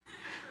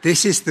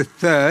this is the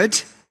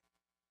third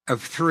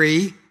of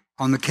 3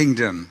 on the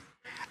kingdom.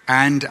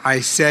 And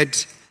I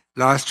said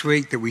last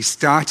week that we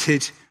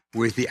started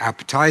with the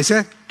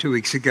appetizer 2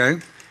 weeks ago.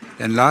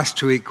 Then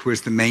last week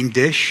was the main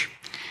dish.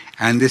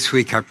 And this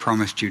week I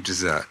promised you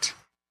dessert.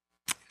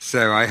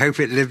 So I hope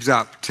it lives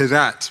up to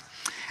that.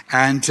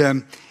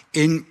 And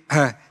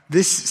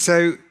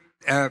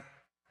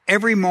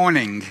every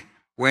morning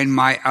when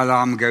my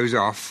alarm goes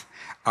off,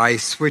 I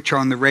switch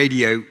on the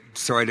radio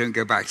so I don't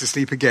go back to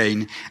sleep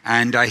again,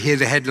 and I hear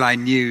the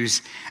headline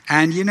news.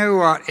 And you know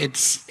what?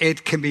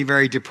 It can be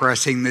very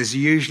depressing. There's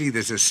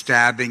a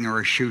stabbing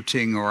or a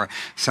shooting or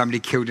somebody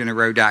killed in a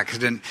road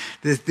accident.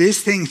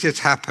 These things just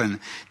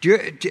happen. Do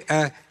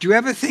you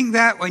ever think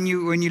that when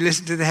you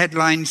listen to the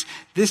headlines?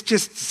 This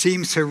just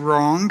seems so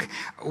wrong.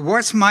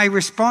 What's my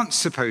response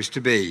supposed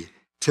to be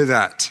to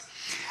that?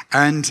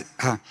 And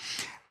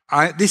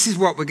this is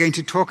what we're going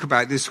to talk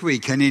about this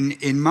week. And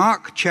in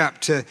Mark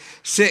chapter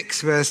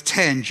 6, verse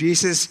 10,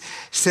 Jesus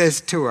says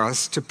to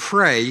us to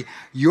pray,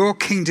 "Your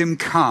kingdom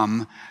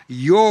come,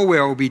 your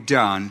will be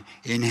done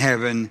in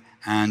heaven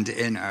and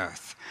in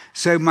earth."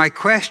 So my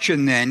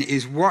question then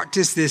is, what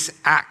does this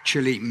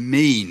actually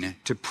mean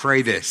to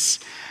pray this?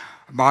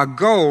 Our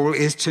goal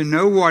is to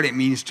know what it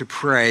means to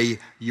pray,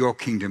 "Your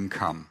kingdom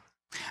come,"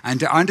 and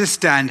to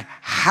understand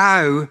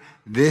how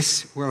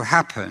this will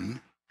happen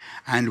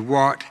and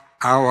what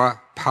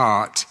our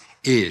part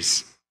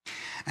is.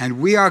 And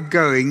we are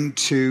going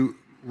to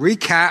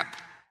recap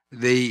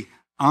the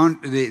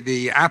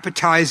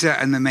appetizer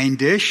and the main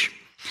dish,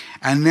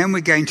 and then we're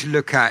going to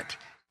look at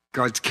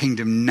God's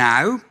kingdom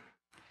now,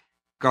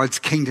 God's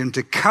kingdom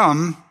to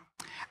come,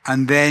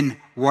 and then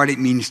what it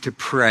means to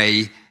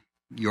pray,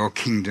 "Your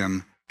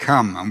kingdom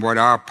come," and what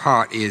our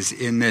part is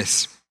in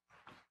this.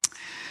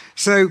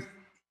 So,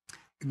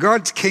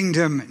 God's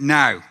kingdom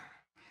now.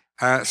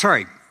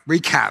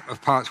 Recap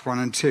of parts 1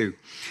 and 2.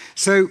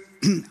 So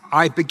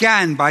I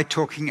began by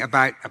talking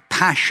about a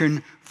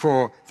passion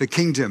for the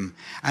kingdom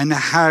and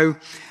how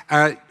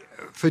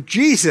for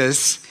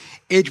Jesus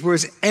it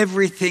was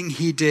everything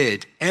he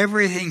did,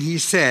 everything he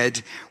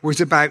said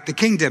was about the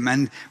kingdom.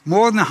 And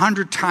more than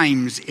 100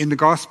 times in the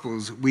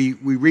Gospels we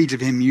read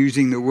of him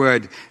using the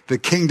word the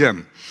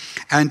kingdom.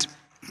 And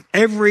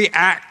every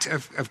act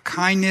of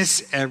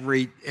kindness,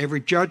 every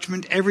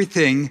judgment,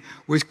 everything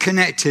was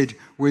connected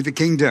with the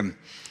kingdom.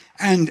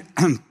 And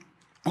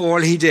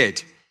all he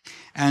did.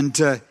 And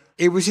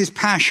it was his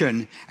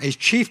passion, his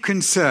chief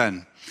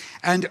concern.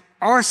 And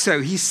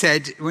also he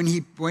said, when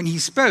he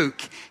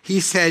spoke, he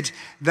said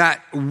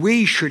that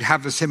we should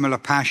have a similar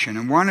passion.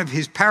 And one of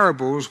his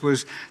parables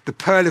was the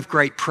pearl of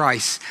great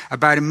price,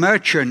 about a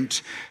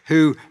merchant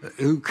who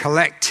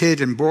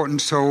collected and bought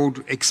and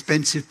sold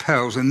expensive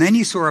pearls. And then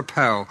he saw a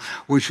pearl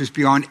which was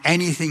beyond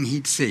anything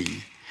he'd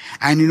seen.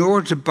 And in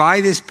order to buy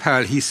this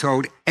pearl, he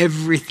sold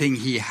everything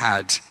he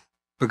had,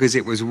 because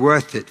it was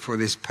worth it for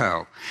this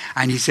pearl.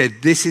 And he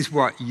said, this is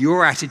what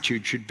your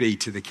attitude should be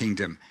to the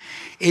kingdom.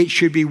 It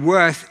should be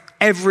worth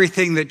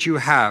everything that you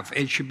have.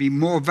 It should be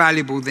more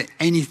valuable than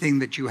anything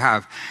that you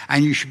have.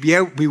 And you should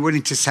be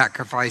willing to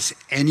sacrifice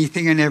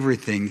anything and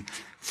everything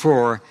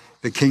for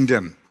the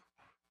kingdom.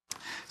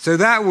 So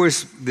that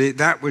was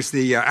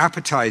the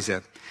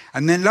appetizer.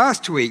 And then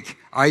last week,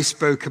 I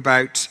spoke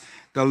about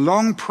the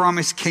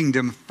long-promised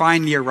kingdom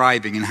finally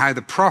arriving, and how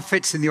the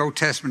prophets in the Old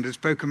Testament had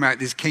spoken about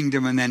this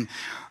kingdom. And then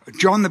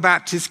John the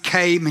Baptist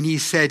came and he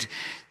said,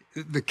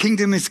 "The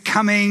kingdom is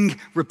coming,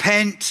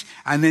 repent."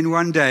 And then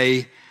one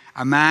day,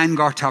 a man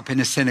got up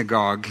in a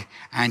synagogue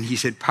and he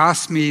said,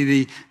 "Pass me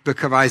the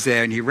book of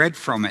Isaiah." And he read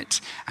from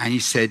it. And he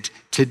said,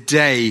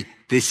 "Today,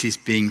 this is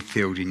being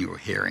filled in your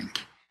hearing."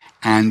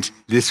 And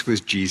this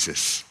was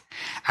Jesus.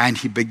 And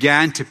he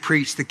began to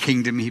preach the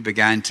kingdom. He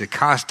began to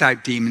cast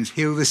out demons,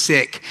 heal the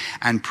sick,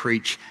 and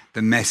preach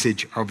the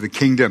message of the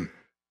kingdom.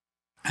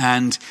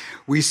 And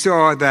we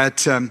saw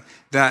that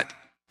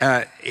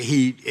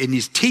he, in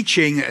his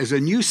teaching, as a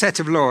new set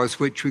of laws,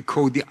 which we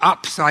called the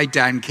upside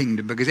down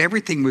kingdom, because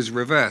everything was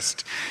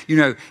reversed. You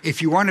know,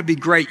 if you want to be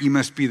great, you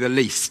must be the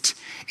least.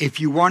 If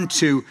you want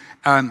to,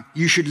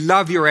 you should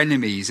love your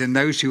enemies, and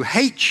those who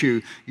hate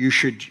you, you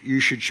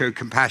should show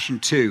compassion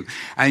to.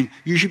 And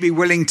you should be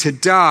willing to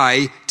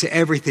die to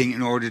everything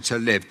in order to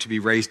live, to be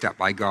raised up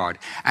by God.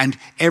 And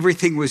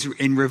everything was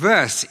in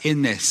reverse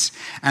in this.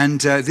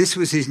 And this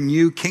was his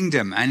new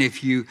kingdom. And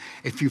if you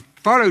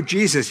follow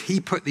Jesus, he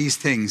put these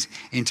things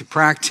into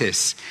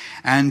practice.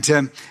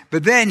 And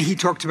but then he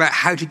talked about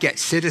how to get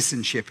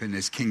citizenship in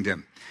this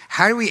kingdom.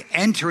 How do we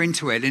enter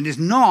into it? And it's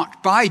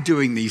not by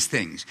doing these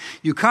things.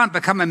 You can't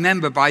become a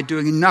member by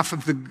doing enough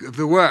of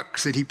the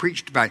works that he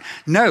preached about.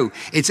 No,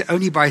 it's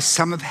only by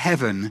some of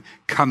heaven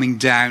coming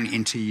down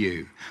into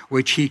you,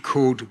 which he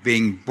called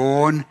being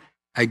born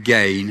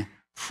again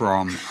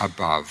from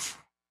above.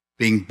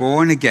 Being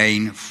born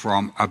again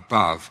from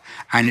above.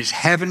 And it's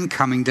heaven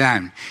coming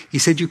down. He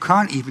said you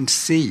can't even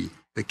see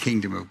the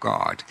kingdom of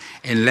God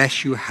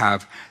unless you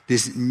have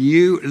this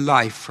new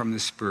life from the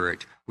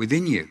Spirit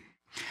within you.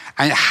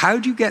 And how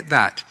do you get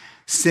that?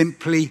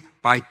 Simply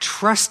by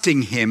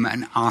trusting him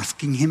and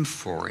asking him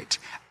for it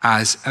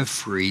as a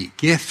free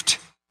gift.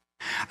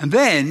 And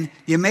then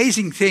the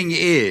amazing thing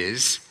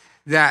is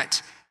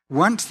that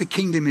once the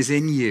kingdom is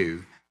in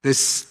you, there's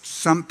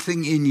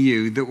something in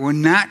you that will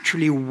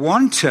naturally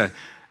want to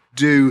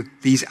do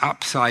these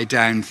upside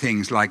down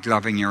things like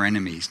loving your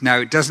enemies. Now,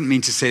 it doesn't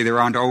mean to say there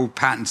aren't old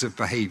patterns of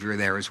behavior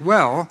there as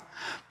well,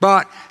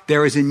 but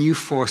there is a new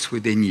force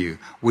within you,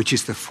 which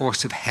is the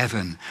force of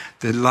heaven,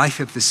 the life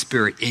of the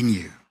Spirit in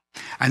you.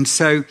 And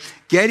so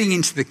getting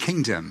into the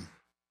kingdom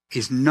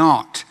is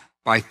not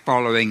by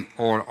following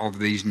all of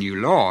these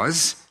new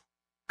laws,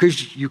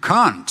 because you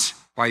can't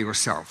by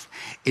yourself.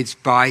 It's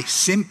by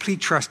simply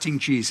trusting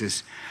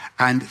Jesus.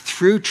 And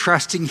through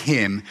trusting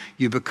him,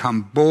 you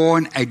become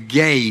born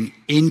again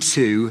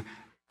into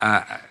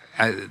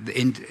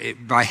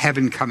by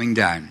heaven coming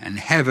down, and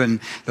heaven,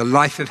 the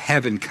life of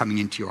heaven coming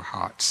into your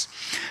hearts.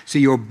 So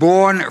you're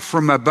born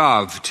from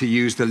above, to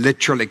use the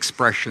literal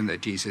expression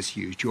that Jesus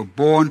used. You're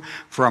born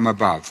from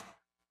above.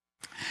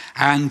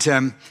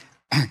 And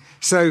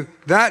so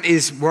that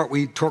is what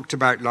we talked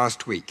about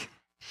last week.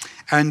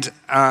 And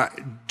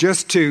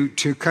just to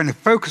kind of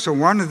focus on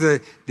one of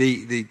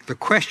the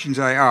questions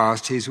I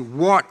asked is,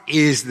 what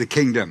is the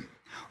kingdom?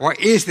 What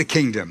is the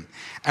kingdom?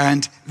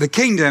 And the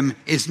kingdom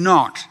is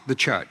not the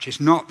church. It's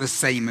not the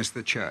same as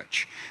the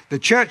church. The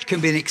church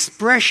can be an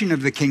expression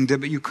of the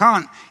kingdom, but you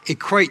can't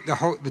equate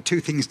the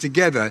two things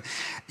together.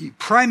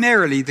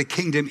 Primarily, the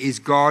kingdom is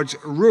God's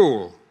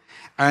rule.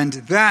 And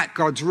that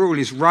God's rule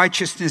is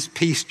righteousness,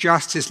 peace,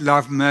 justice,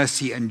 love,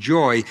 mercy, and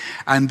joy.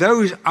 And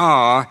those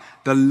are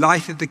the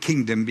life of the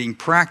kingdom being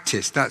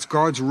practiced. That's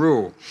God's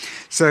rule.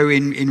 So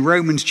in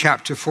Romans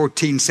chapter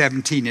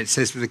 14:17, it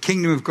says, "For the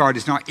kingdom of God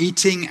is not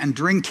eating and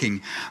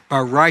drinking,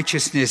 but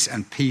righteousness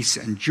and peace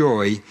and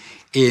joy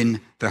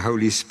in the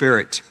Holy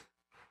Spirit."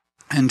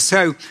 And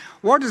so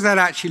what does that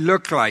actually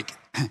look like?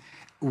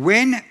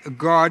 When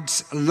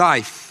God's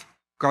life,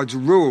 God's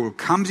rule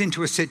comes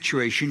into a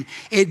situation,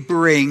 it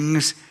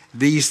brings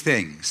these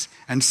things.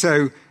 And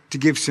so to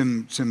give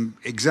some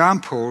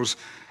examples,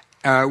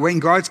 when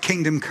God's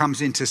kingdom comes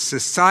into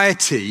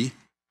society,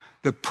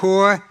 the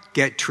poor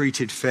get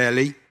treated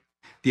fairly,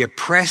 the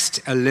oppressed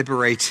are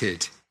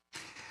liberated.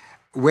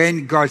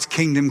 When God's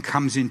kingdom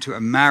comes into a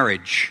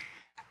marriage,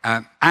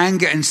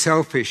 anger and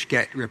selfishness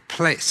get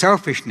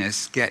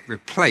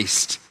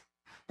replaced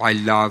by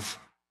love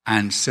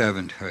and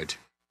servanthood.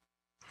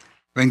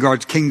 When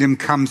God's kingdom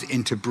comes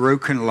into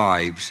broken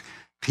lives,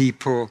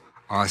 people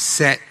are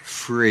set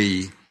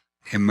free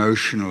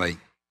emotionally.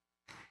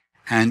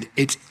 And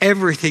it's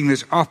everything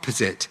that's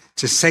opposite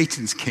to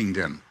Satan's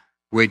kingdom,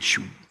 which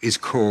is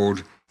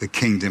called the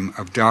kingdom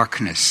of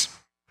darkness.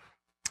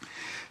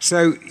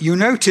 So you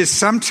notice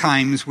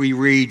sometimes we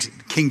read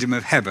kingdom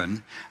of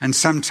heaven and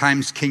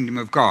sometimes kingdom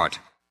of God.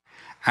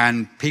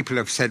 And people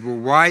have said, well,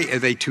 why are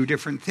they two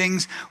different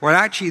things? Well,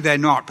 actually they're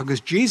not, because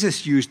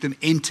Jesus used them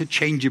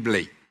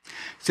interchangeably.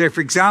 So,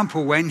 for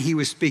example, when he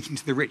was speaking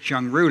to the rich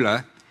young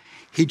ruler,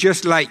 he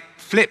just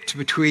flipped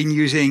between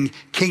using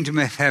kingdom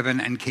of heaven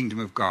and kingdom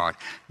of God.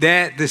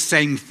 They're the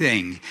same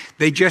thing.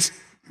 They just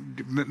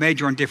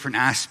major on different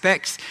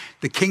aspects.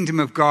 The kingdom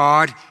of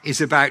God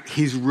is about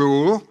his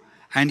rule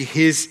and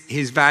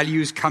his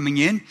values coming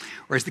in,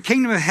 whereas the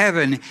kingdom of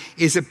heaven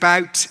is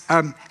about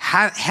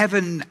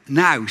heaven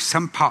now,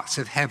 some parts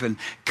of heaven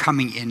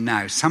coming in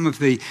now, some of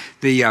the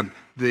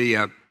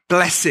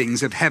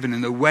blessings of heaven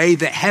and the way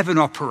that heaven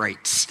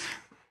operates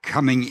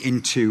coming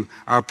into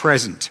our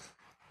present.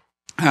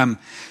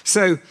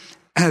 So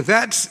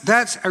that's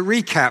a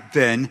recap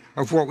then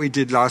of what we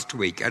did last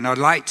week. And I'd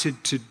like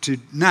to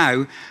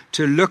now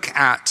to look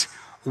at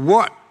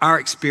what our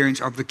experience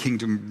of the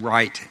kingdom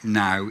right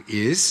now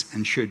is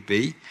and should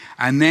be.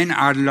 And then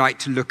I'd like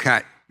to look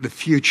at the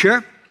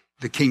future,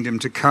 the kingdom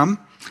to come.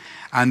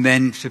 And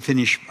then to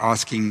finish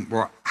asking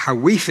how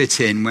we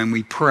fit in when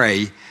we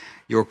pray,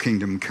 your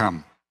kingdom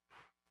come.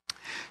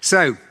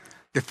 So,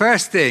 the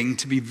first thing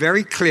to be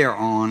very clear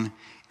on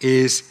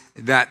is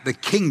that the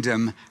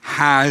kingdom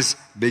has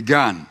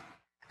begun.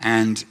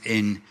 And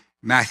in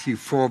Matthew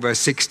 4, verse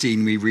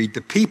 16, we read,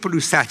 "The people who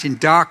sat in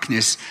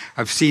darkness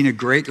have seen a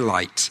great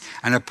light,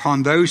 and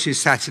upon those who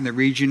sat in the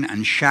region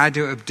and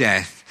shadow of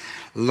death,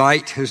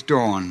 light has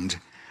dawned."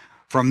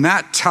 From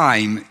that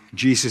time,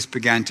 Jesus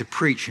began to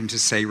preach and to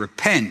say,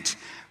 "Repent,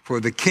 for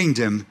the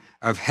kingdom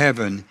of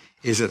heaven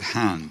is at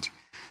hand."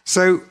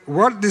 So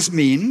what this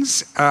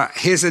means,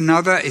 here's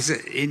another,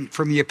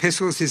 from the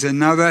epistles, here's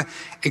another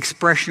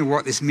expression of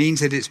what this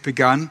means, that it's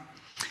begun.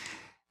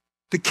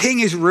 The king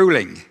is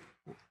ruling,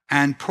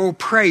 and Paul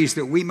prays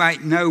that we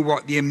might know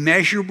what the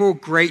immeasurable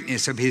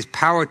greatness of his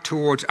power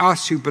towards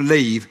us who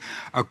believe,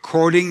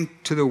 according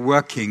to the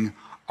working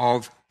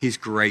of his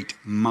great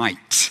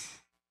might.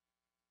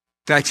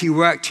 That he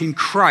worked in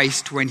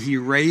Christ when he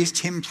raised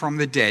him from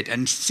the dead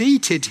and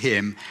seated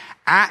him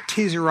at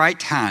his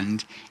right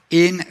hand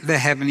in the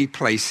heavenly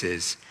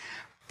places,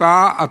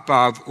 far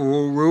above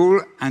all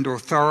rule and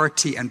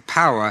authority and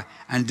power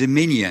and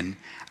dominion,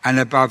 and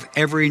above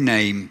every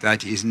name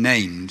that is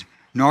named,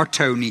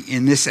 not only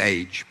in this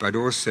age, but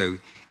also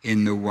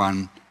in the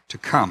one to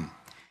come.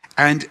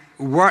 And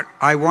what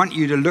I want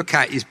you to look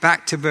at is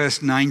back to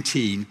verse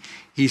 19.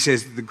 He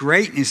says, the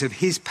greatness of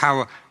his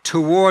power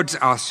towards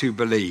us who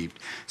believed.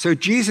 So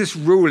Jesus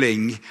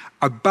ruling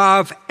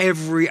above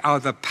every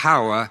other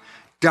power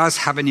does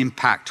have an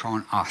impact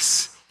on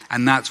us.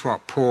 And that's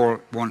what Paul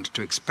wants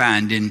to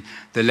expand in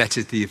the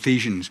letter to the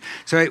Ephesians.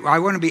 So I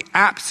want to be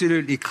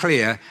absolutely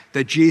clear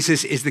that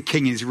Jesus is the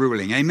king, is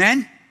ruling.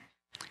 Amen?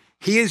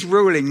 He is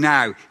ruling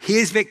now. He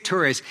is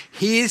victorious.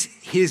 He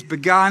has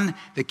begun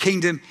the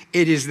kingdom.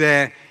 It is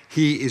there.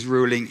 He is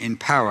ruling in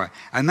power.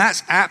 And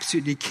that's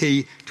absolutely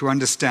key to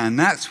understand.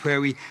 That's where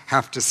we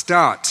have to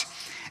start.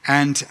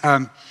 And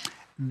but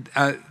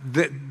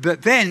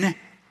then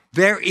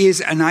there is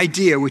an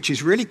idea which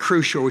is really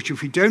crucial, which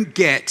if we don't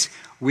get,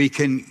 we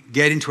can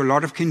get into a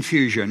lot of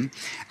confusion.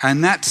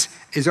 And that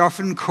is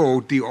often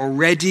called the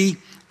already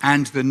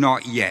and the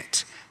not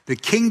yet. The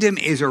kingdom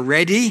is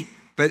already,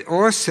 but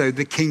also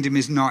the kingdom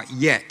is not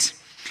yet.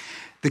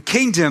 The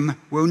kingdom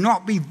will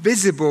not be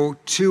visible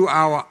to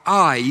our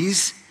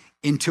eyes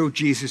until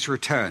Jesus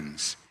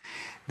returns.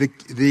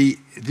 The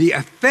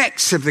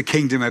effects of the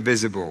kingdom are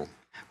visible,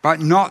 but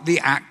not the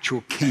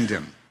actual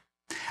kingdom.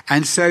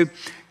 And so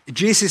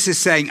Jesus is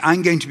saying,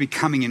 I'm going to be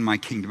coming in my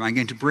kingdom. I'm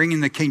going to bring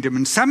in the kingdom.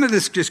 And some of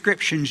the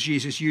descriptions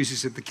Jesus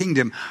uses of the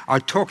kingdom are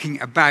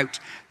talking about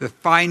the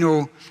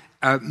final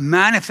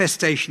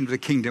manifestation of the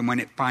kingdom when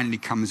it finally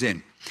comes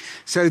in.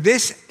 So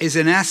this is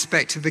an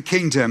aspect of the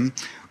kingdom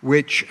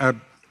which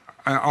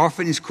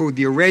often is called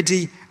the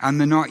already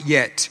and the not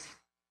yet.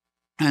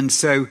 And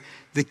so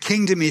the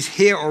kingdom is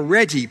here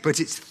already, but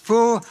its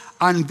full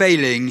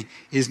unveiling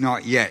is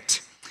not yet.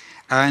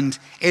 And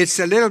it's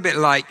a little bit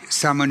like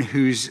someone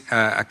who's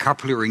a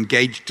couple who are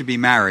engaged to be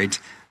married,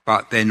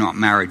 but they're not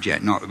married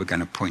yet. Not that we're going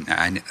to point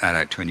that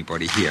out to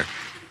anybody here.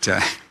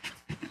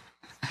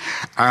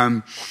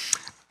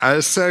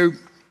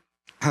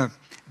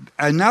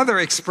 Another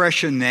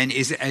expression then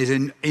is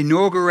an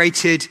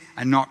inaugurated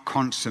and not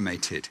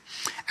consummated.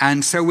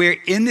 And so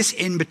we're in this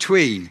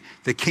in-between.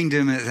 The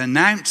kingdom is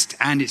announced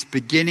and it's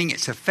beginning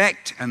its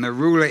effect, and the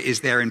ruler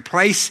is there in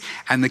place,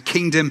 and the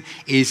kingdom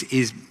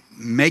is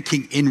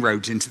making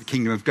inroads into the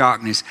kingdom of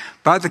darkness.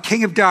 But the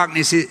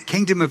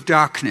kingdom of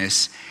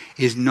darkness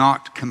is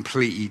not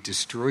completely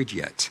destroyed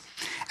yet.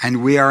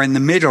 And we are in the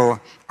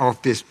middle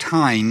of this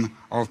time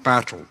of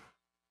battle.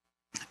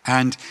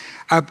 And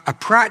a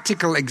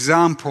practical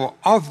example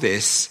of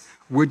this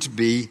would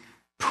be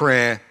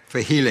prayer for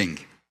healing.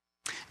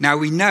 Now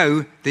we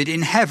know that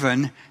in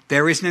heaven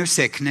there is no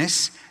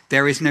sickness,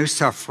 there is no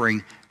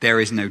suffering, there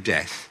is no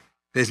death.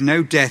 There's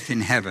no death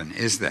in heaven,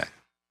 is there?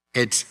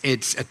 It's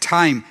a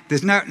time,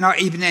 there's not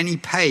even any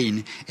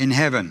pain in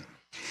heaven.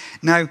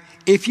 Now,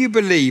 if you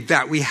believe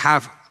that we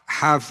have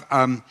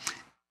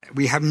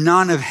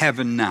none of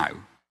heaven now,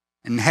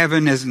 and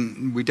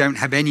heaven we don't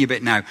have any of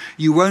it now,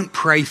 you won't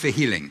pray for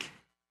healing.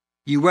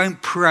 You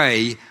won't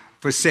pray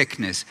for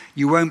sickness.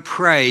 You won't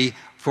pray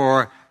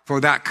for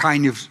that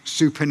kind of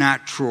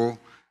supernatural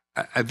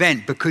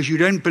event, because you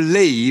don't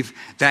believe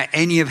that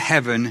any of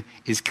heaven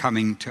is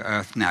coming to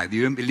earth now.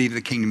 You don't believe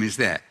the kingdom is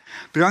there.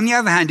 But on the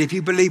other hand, if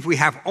you believe we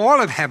have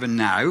all of heaven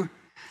now,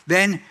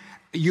 then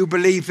you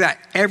believe that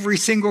every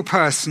single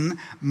person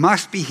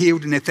must be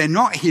healed, and if they're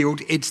not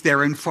healed, it's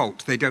their own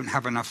fault. They don't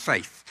have enough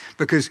faith,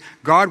 because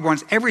God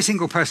wants every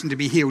single person to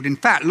be healed. In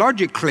fact,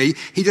 logically,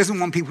 he doesn't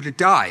want people to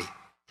die.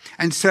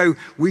 And so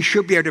we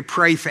should be able to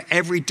pray for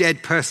every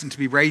dead person to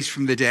be raised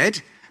from the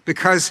dead,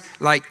 because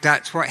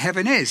that's what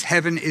heaven is.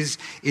 Heaven is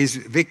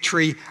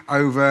victory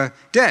over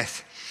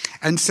death.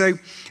 And so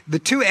the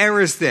two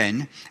errors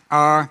then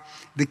are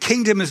the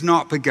kingdom has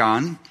not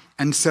begun,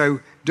 and so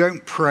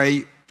don't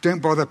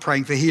bother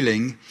praying for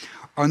healing.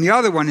 On the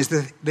other one is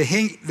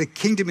the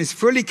kingdom is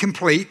fully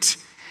complete,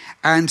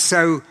 and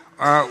so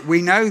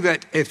we know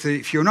that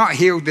if you're not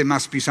healed, there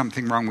must be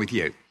something wrong with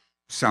you.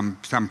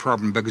 Some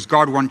problem, because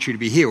God wants you to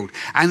be healed.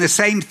 And the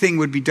same thing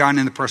would be done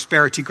in the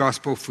prosperity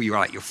gospel for you,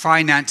 like your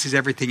finances,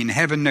 everything in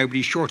heaven.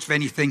 Nobody's short of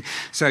anything.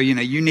 So,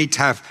 you need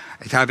to have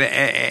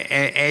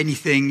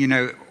anything,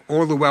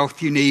 all the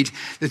wealth you need.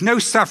 There's no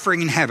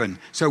suffering in heaven,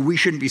 so we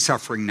shouldn't be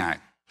suffering now.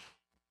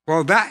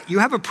 Well, you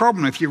have a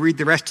problem if you read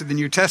the rest of the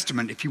New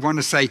Testament, if you want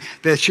to say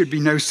there should be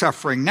no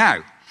suffering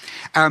now.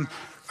 And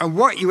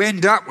what you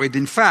end up with,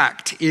 in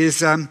fact,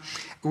 is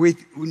we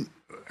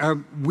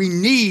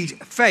need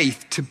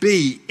faith to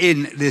be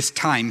in this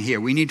time here.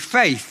 We need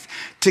faith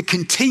to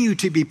continue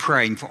to be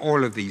praying for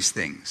all of these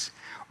things.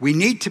 We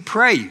need to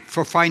pray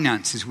for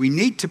finances. We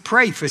need to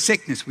pray for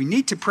sickness. We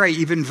need to pray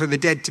even for the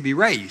dead to be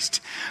raised.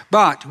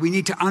 But we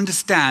need to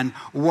understand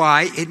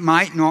why it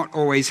might not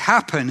always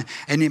happen,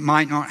 and it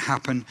might not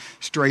happen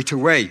straight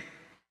away.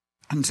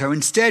 And so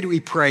instead we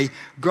pray,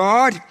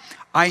 God,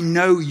 I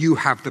know you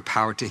have the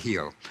power to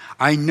heal.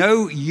 I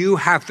know you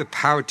have the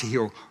power to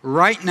heal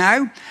right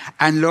now.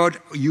 And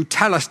Lord, you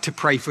tell us to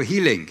pray for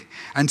healing.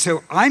 And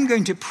so I'm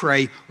going to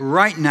pray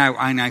right now,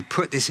 and I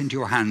put this into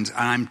your hands. And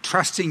I'm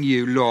trusting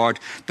you, Lord,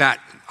 that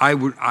I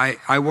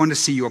want to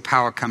see your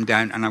power come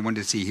down, and I want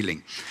to see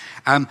healing.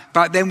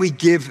 But then we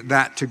give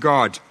that to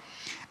God.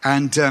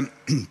 And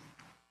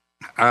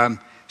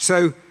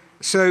so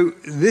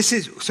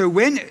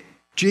when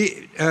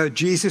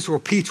Jesus or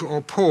Peter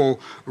or Paul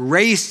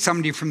raised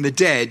somebody from the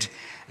dead,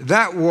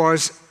 that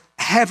was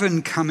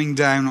heaven coming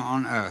down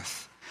on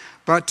earth.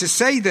 But to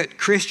say that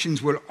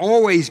Christians will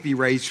always be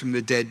raised from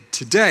the dead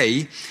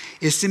today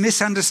is to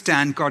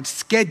misunderstand God's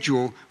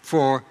schedule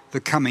for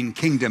the coming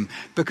kingdom,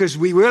 because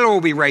we will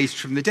all be raised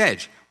from the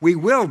dead. We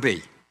will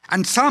be.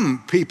 And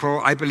some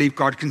people, I believe,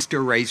 God can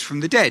still raise from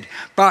the dead.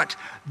 But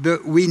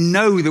we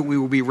know that we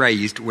will be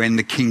raised when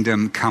the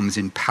kingdom comes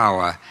in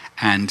power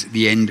and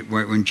the end,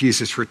 when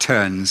Jesus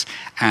returns,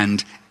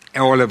 and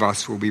all of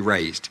us will be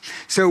raised.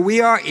 So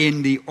we are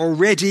in the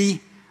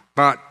already,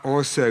 but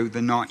also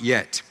the not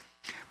yet.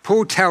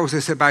 Paul tells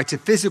us about a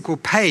physical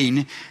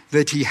pain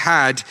that he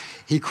had,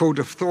 he called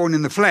a thorn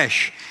in the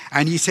flesh.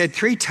 And he said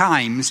 3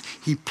 times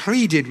he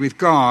pleaded with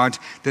God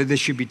that this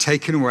should be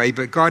taken away,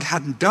 but God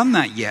hadn't done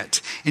that yet.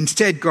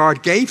 Instead,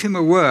 God gave him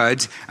a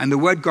word, and the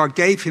word God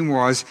gave him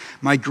was,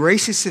 "My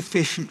grace is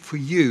sufficient for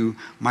you.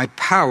 My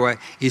power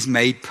is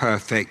made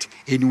perfect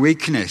in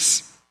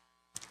weakness."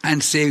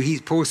 And so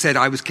Paul said,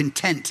 I was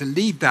content to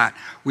leave that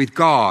with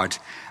God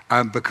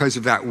because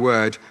of that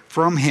word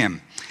from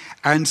him.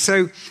 And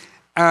so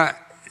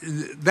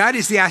that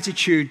is the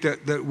attitude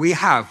that we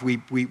have.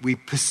 We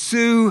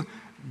pursue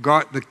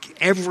God,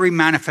 every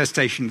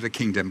manifestation of the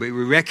kingdom, but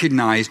we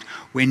recognize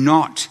we're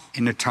not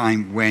in a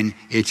time when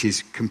it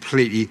is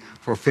completely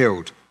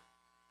fulfilled.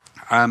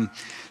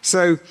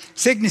 So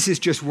sickness is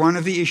just one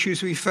of the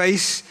issues we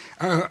face.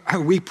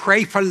 We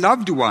pray for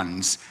loved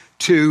ones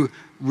to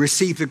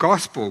receive the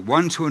gospel,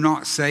 ones who are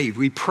not saved.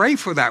 We pray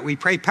for that. We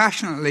pray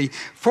passionately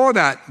for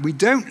that.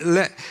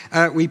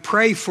 We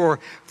pray for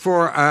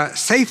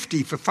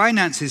safety, for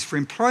finances, for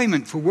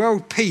employment, for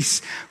world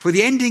peace, for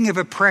the ending of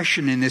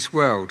oppression in this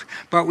world.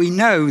 But we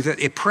know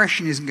that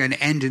oppression isn't going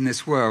to end in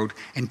this world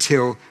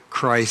until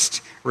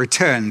Christ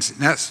returns.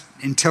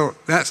 Until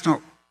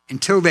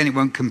then, it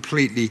won't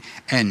completely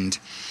end.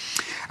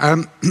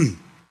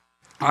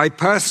 I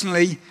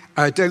personally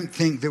don't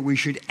think that we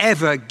should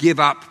ever give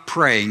up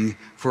praying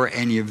for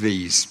any of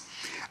these,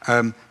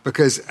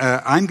 because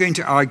I'm going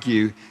to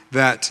argue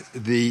that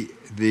the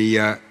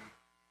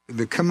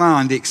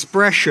command, the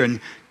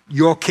expression,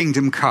 "Your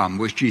kingdom come,"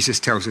 which Jesus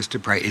tells us to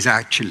pray, is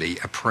actually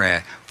a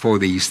prayer for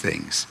these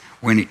things,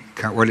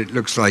 what it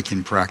looks like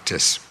in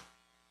practice.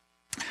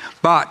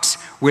 But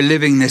we're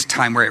living this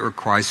time where it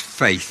requires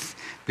faith,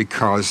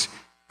 because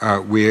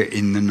we're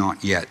in the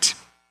not yet.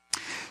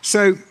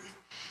 So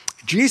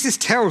Jesus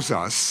tells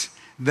us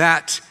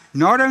that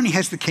not only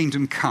has the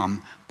kingdom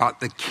come, but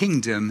the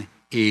kingdom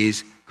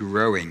is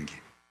growing.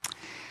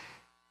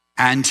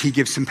 And he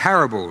gives some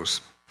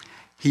parables.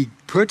 He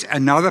put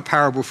another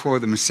parable for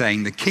them,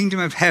 saying, "The kingdom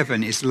of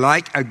heaven is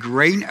like a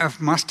grain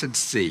of mustard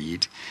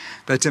seed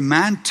that a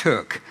man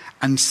took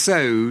and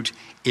sowed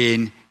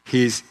in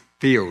his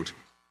field.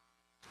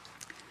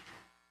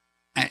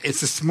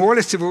 It's the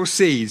smallest of all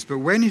seeds, but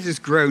when it has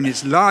grown,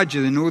 it's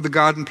larger than all the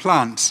garden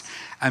plants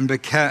and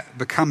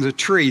becomes a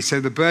tree, so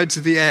the birds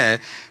of the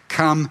air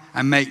come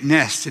and make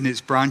nests in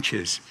its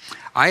branches."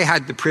 I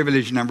had the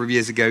privilege a number of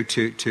years ago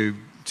to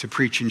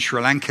preach in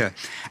Sri Lanka,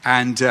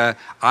 and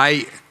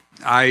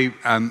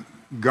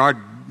God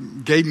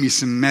gave me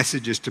some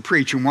messages to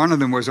preach, and one of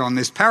them was on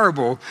this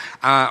parable,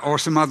 or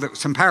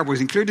some parables,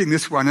 including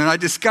this one, and I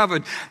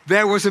discovered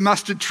there was a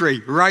mustard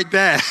tree right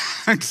there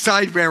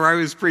outside where I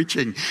was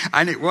preaching,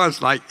 and it was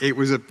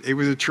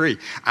a tree,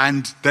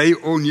 and they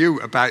all knew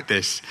about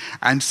this.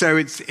 And so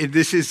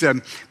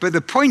but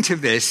the point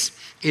of this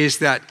is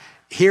that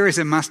here is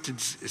a mustard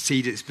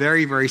seed. It's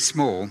very, very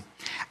small,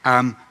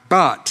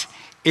 but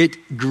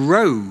it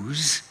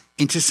grows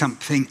into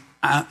something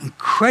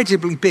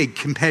incredibly big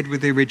compared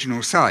with the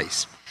original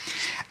size.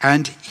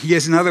 And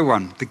here's another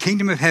one. The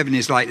kingdom of heaven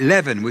is like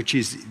leaven, which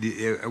is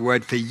a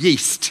word for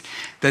yeast,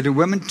 that a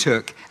woman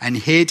took and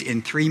hid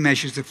in 3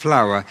 measures of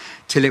flour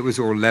till it was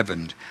all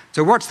leavened.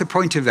 So what's the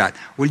point of that?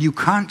 Well, you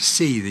can't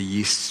see the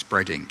yeast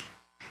spreading.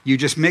 You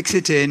just mix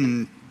it in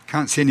and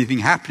can't see anything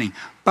happening.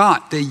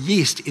 But the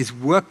yeast is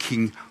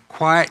working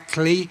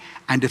quietly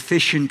and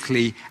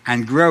efficiently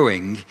and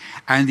growing.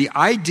 And the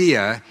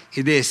idea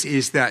in this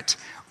is that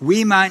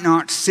we might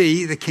not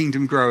see the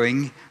kingdom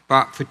growing,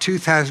 but for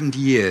 2,000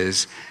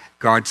 years,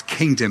 God's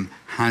kingdom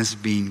has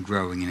been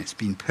growing, and it's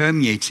been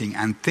permeating,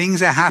 and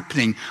things are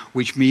happening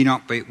which we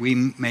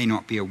may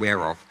not be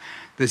aware of.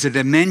 There's a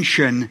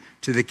dimension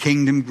to the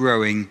kingdom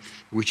growing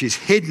which is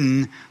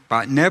hidden,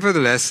 but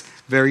nevertheless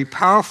very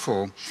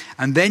powerful.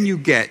 And then you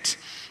get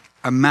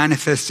a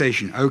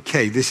manifestation.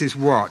 Okay, this is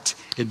what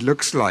it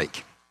looks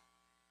like.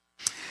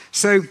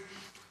 So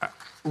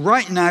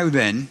right now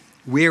then,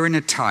 we're in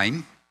a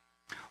time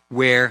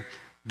where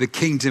the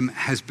kingdom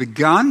has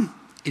begun.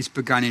 It's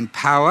begun in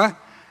power.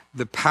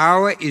 The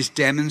power is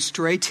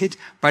demonstrated,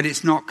 but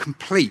it's not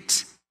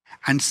complete.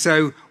 And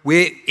so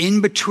we're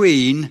in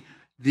between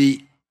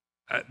the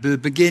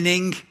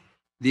beginning,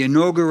 the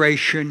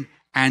inauguration,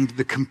 and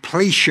the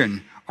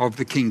completion of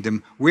the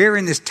kingdom. We're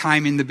in this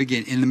time in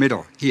the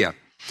middle here.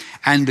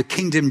 And the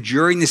kingdom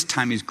during this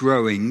time is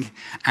growing.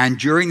 And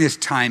during this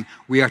time,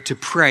 we are to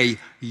pray,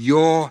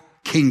 your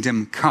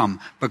kingdom come,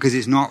 because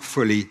it's not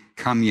fully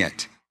come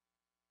yet.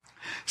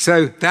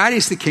 So that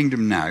is the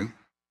kingdom now.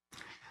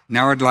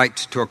 Now I'd like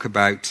to talk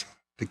about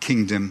the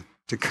kingdom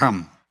to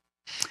come.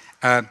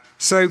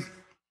 So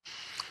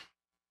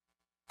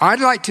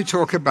I'd like to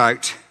talk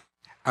about,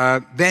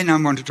 then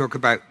I want to talk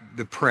about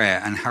the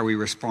prayer and how we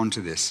respond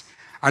to this.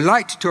 I'd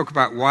like to talk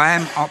about why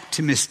I'm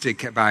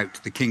optimistic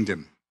about the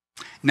kingdom.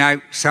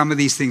 Now, some of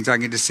these things I'm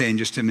going to say in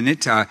just a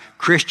minute,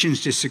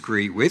 Christians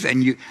disagree with,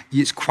 and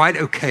it's quite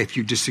okay if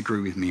you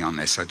disagree with me on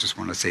this. I just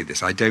want to say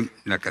this.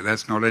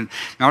 That's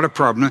not a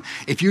problem.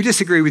 If you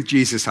disagree with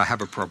Jesus, I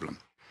have a problem.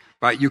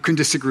 But you can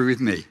disagree with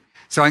me.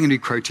 So I'm going to be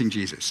quoting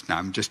Jesus. No,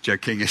 I'm just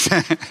joking.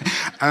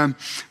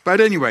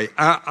 But anyway,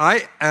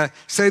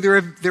 so there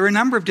are a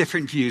number of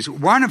different views.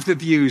 One of the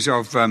views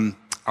of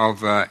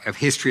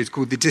history is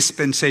called the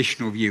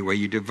dispensational view, where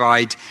you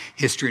divide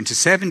history into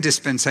 7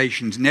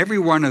 dispensations, and every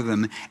one of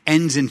them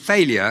ends in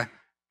failure,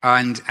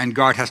 and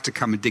God has to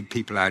come and dig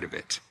people out of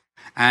it.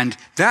 And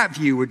that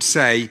view would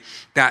say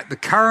that the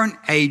current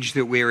age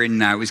that we're in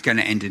now is going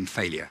to end in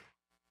failure.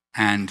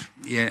 And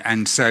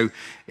so,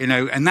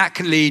 and that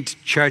can lead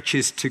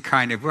churches to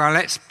kind of, well,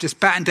 let's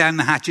just batten down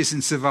the hatches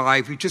and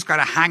survive. We've just got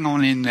to hang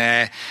on in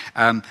there.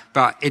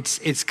 But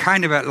it's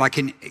kind of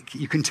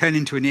you can turn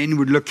into an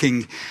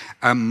inward-looking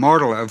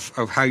model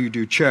of how you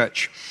do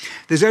church.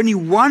 There's only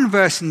one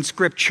verse in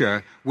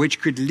Scripture which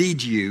could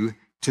lead you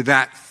to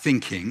that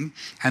thinking,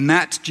 and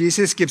that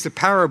Jesus gives a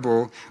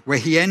parable where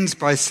he ends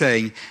by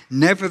saying,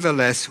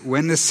 nevertheless,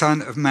 when the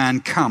Son of Man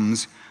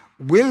comes,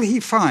 will he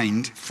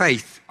find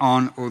faith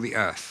on all the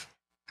earth?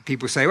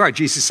 People say, well,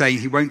 Jesus is saying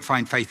he won't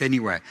find faith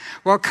anywhere.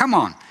 Well, come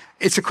on.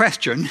 It's a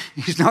question.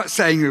 He's not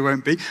saying there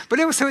won't be. But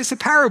also it's a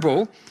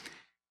parable.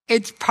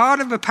 It's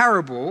part of a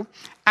parable.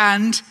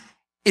 And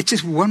it's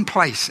just one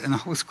place in the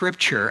whole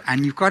Scripture.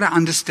 And you've got to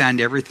understand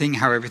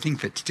how everything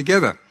fits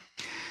together.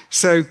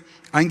 So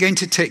I'm going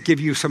to give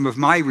you some of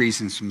my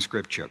reasons from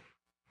Scripture.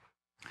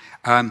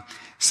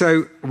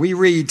 So we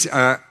read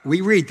that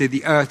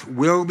the earth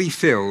will be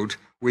filled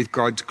with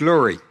God's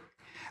glory.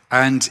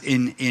 And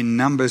in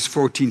Numbers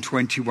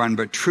 14:21,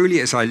 but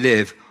truly as I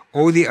live,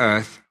 all the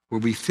earth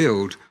will be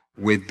filled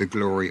with the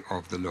glory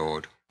of the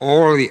Lord.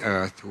 All the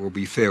earth will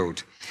be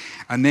filled.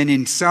 And then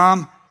in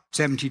Psalm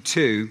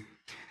 72,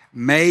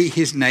 may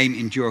his name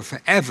endure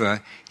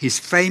forever, his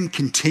fame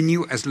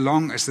continue as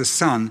long as the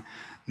sun.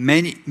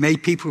 May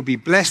people be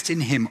blessed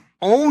in him.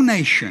 All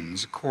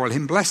nations call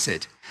him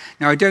blessed.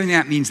 Now, I don't think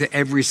that means that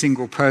every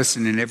single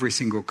person in every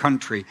single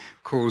country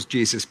calls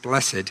Jesus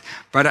blessed,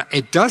 but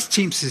it does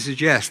seem to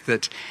suggest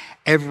that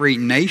every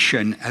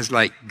nation has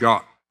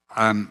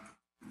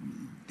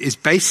is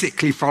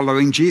basically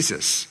following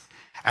Jesus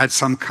at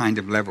some kind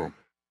of level.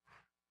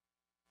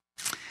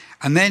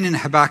 And then in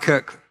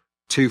Habakkuk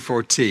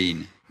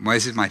 2:14,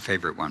 this is my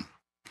favorite one.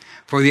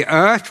 For the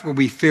earth will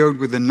be filled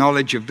with the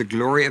knowledge of the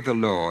glory of the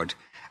Lord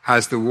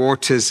as the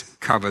waters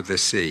cover the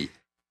sea.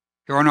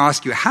 I want to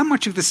ask you, how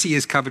much of the sea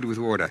is covered with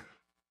water?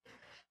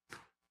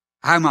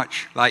 How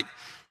much? Like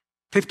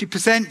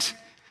 50%?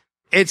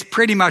 It's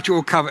pretty much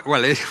all covered.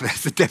 Well,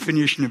 that's the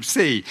definition of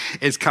sea.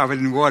 It's covered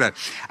in water.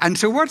 And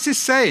so what's this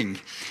saying?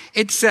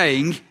 It's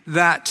saying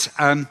that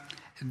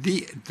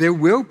there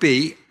will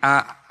be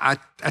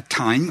a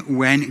time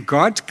when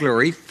God's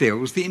glory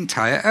fills the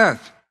entire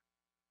earth.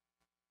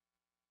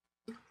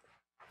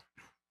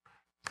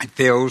 It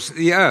fills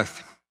the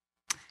earth.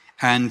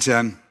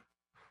 And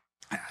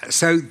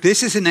so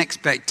this is an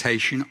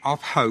expectation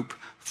of hope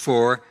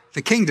for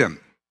the kingdom.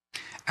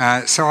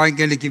 So I'm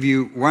going to give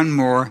you one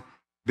more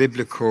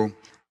biblical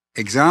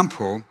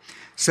example.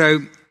 So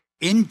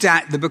in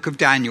the book of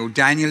Daniel,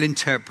 Daniel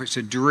interprets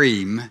a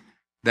dream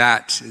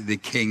that the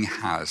king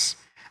has.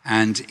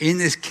 And in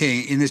this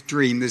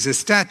dream, there's a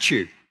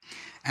statue.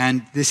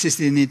 And this is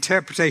in the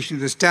interpretation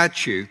of the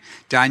statue.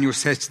 Daniel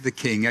says to the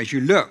king, as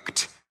you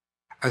looked,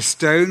 a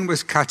stone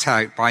was cut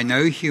out by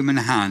no human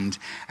hand,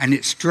 and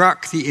it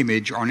struck the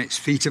image on its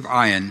feet of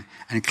iron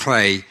and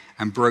clay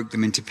and broke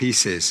them into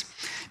pieces.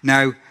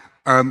 Now,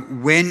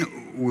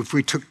 if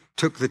we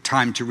took the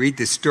time to read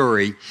this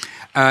story,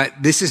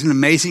 this is an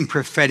amazing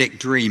prophetic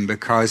dream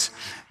because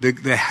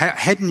the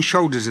head and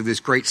shoulders of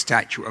this great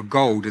statue are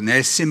gold, and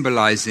they're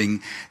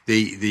symbolizing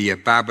the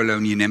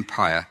Babylonian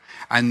Empire.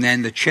 And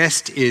then the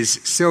chest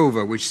is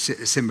silver, which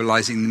is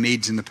symbolizing the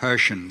Medes and the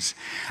Persians.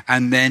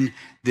 And then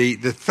the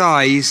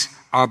thighs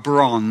are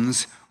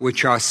bronze,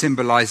 which are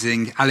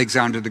symbolizing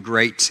Alexander the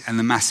Great and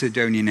the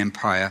Macedonian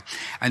Empire.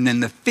 And then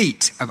the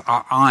feet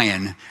are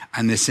iron,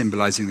 and they're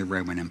symbolizing the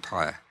Roman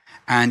Empire.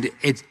 And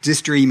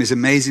this dream is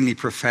amazingly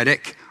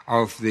prophetic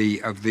of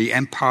the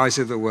empires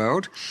of the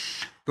world.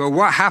 But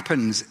what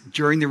happens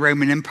during the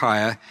Roman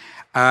Empire,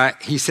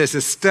 he says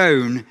a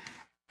stone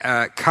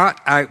cut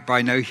out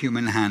by no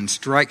human hand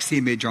strikes the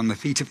image on the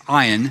feet of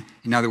iron,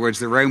 in other words,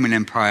 the Roman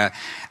Empire,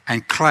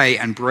 and clay,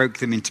 and broke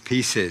them into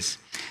pieces.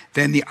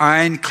 Then the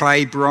iron,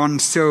 clay,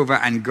 bronze, silver,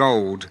 and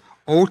gold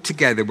all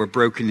together were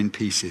broken in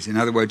pieces. In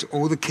other words,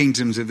 all the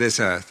kingdoms of this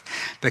earth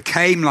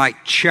became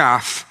like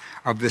chaff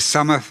of the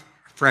summer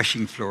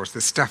threshing floors,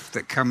 the stuff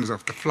that comes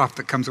off, the fluff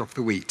that comes off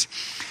the wheat.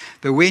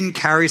 The wind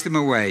carries them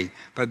away,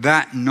 but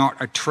that not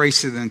a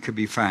trace of them could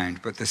be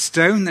found. But the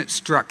stone that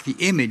struck the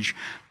image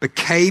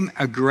became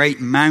a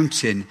great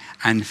mountain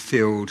and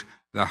filled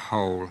the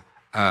whole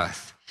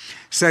earth.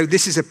 So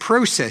this is a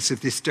process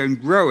of this stone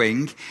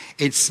growing.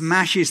 It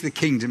smashes the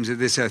kingdoms of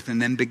this earth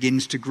and then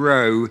begins to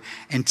grow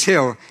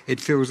until it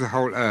fills the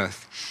whole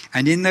earth.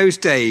 And in those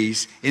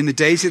days, in the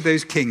days of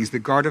those kings, the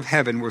God of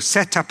heaven will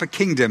set up a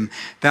kingdom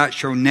that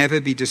shall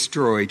never be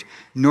destroyed,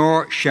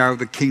 nor shall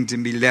the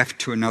kingdom be left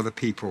to another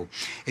people.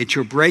 It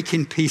shall break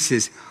in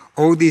pieces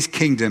all these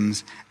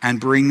kingdoms and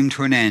bring them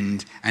to an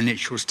end, and it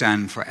shall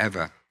stand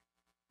forever.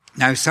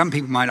 Now, some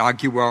people might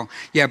argue, well,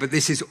 yeah, but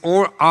this is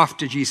all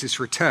after Jesus'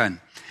 return.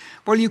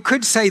 Well, you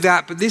could say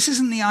that, but this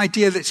isn't the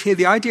idea that's here.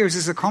 The idea is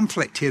there's a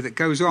conflict here that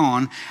goes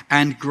on,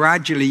 and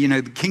gradually,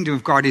 the kingdom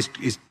of God is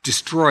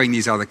destroying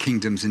these other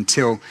kingdoms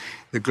until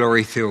the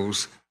glory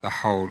fills the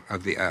whole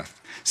of the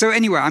earth. So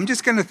anyway, I'm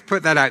just going to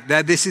put that out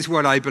there. This is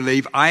what I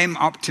believe. I am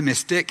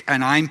optimistic,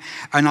 and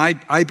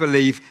I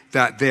believe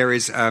that there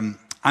is. I'm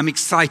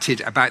excited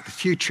about the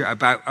future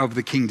of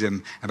the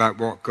kingdom, about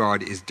what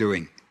God is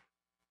doing.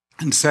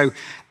 And so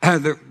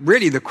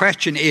the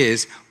question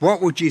is,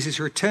 what will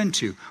Jesus return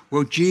to?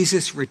 Will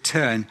Jesus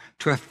return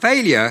to a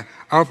failure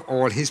of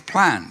all his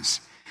plans?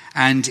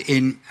 And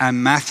in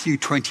Matthew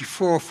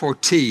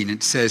 24:14,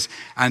 it says,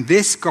 and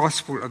this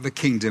gospel of the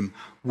kingdom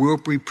will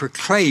be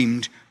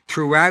proclaimed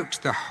throughout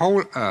the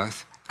whole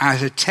earth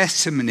as a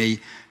testimony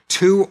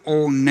to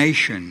all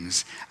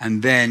nations,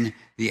 and then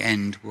the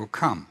end will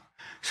come.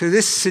 So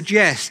this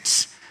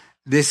suggests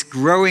this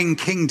growing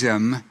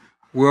kingdom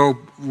will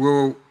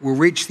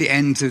reach the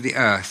ends of the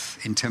earth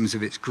in terms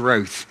of its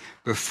growth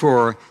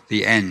before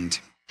the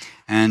end.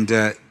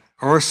 And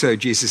also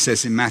Jesus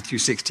says in Matthew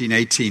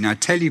 16:18, I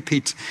tell you,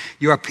 Peter,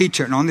 you are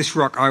Peter, and on this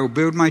rock I will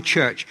build my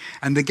church,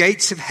 and the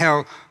gates of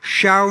hell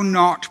shall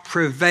not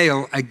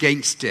prevail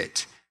against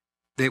it.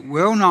 It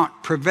will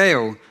not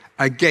prevail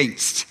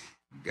against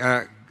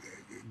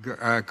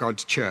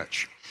God's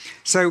church.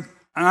 So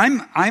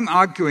I'm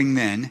arguing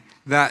then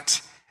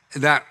that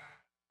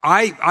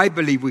I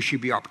believe we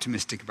should be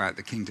optimistic about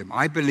the kingdom.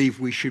 I believe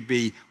we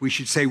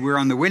should say we're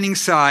on the winning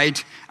side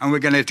and we're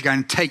going to go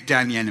and take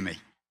down the enemy.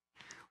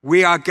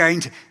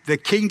 The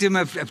kingdom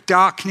of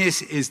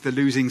darkness is the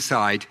losing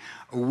side.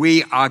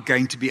 We are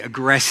going to be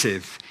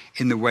aggressive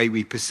in the way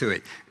we pursue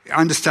it.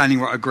 Understanding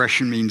what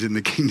aggression means in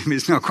the kingdom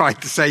is not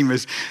quite the same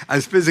as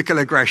physical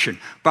aggression.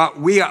 But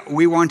we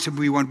want to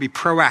be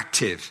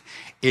proactive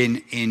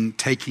in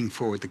taking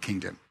forward the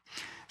kingdom.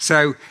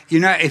 So,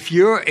 if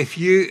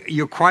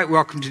you're quite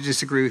welcome to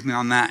disagree with me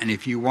on that, and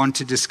if you want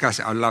to discuss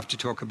it, I'd love to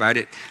talk about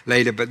it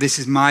later. But this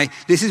is why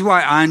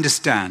I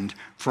understand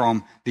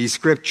from these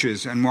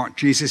scriptures and what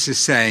Jesus is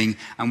saying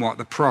and what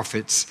the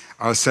prophets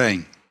are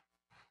saying.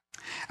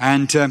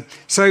 And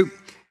so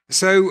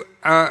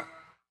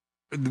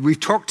we've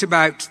talked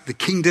about the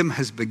kingdom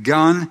has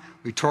begun.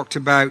 We talked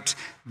about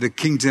the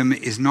kingdom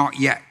is not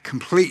yet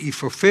completely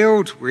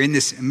fulfilled. We're in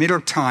this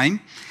middle time.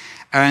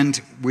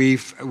 And we're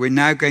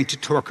now going to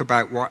talk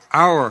about what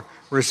our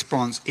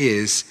response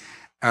is,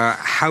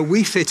 how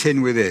we fit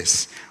in with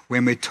this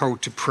when we're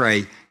told to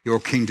pray, your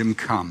kingdom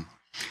come.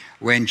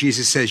 When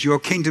Jesus says, your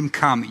kingdom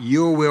come,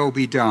 your will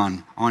be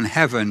done on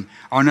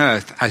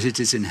earth as it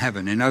is in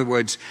heaven. In other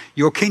words,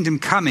 your kingdom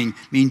coming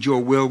means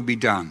your will be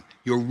done.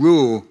 Your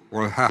rule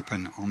will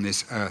happen on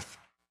this earth.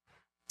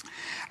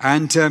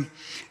 And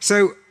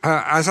so,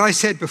 as I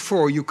said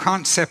before, you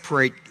can't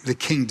separate the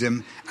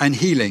kingdom and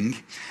healing.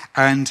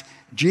 And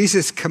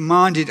Jesus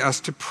commanded us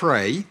to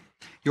pray,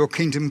 your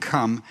kingdom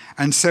come.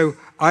 And so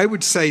I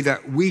would say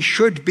that we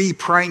should be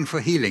praying for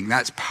healing.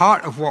 That's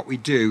part of what we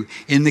do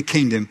in the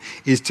kingdom,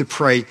 is to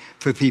pray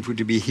for people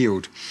to be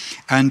healed.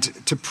 And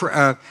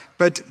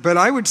but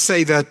I would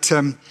say that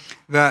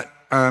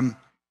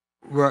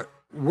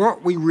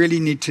what we really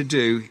need to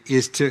do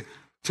is to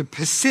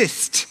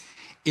persist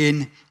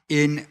in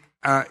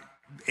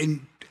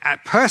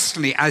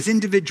personally, as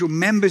individual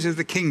members of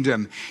the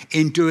kingdom,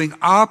 in doing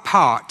our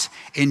part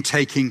in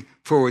taking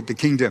forward the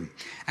kingdom.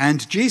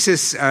 And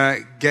Jesus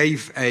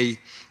gave an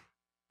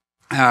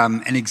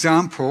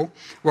example.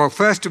 Well,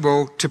 first of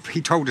all,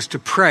 he told us to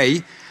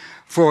pray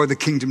for the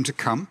kingdom to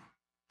come.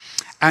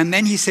 And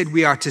then he said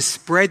we are to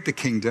spread the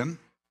kingdom.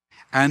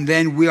 And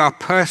then we are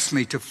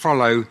personally to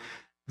follow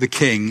the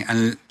king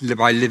and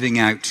by living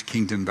out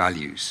kingdom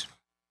values.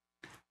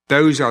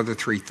 Those are the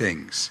three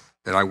things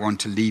that I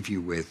want to leave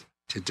you with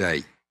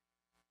today.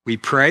 We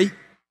pray,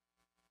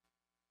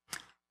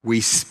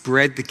 we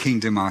spread the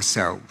kingdom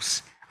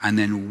ourselves, and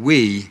then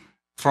we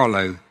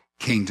follow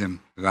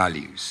kingdom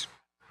values.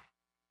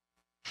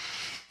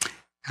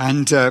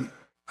 And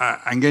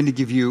I'm going to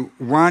give you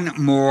one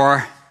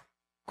more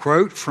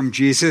quote from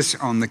Jesus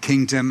on the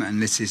kingdom,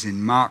 and this is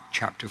in Mark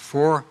chapter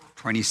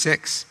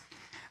 4:26.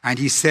 And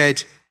he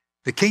said,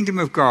 "The kingdom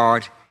of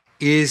God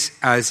is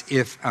as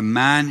if a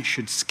man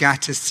should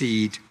scatter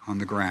seed on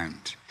the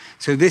ground."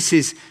 So this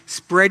is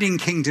spreading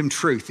kingdom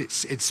truth.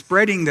 It's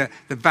spreading the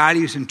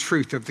values and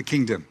truth of the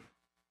kingdom.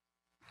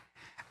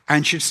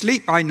 "And should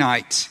sleep by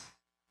night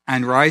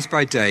and rise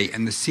by day,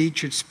 and the seed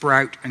should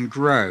sprout and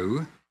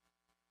grow."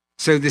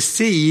 So the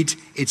seed,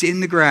 it's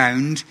in the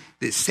ground,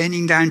 it's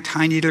sending down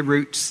tiny little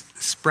roots,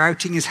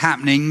 sprouting is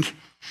happening,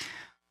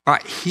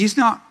 but he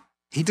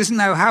doesn't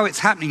know how it's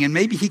happening, and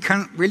maybe he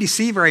can't really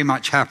see very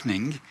much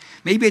happening.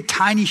 Maybe a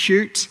tiny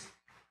shoot.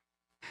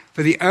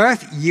 "For the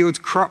earth yields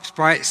crops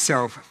by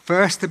itself,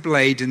 first the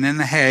blade and then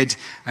the head,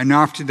 and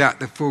after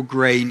that the full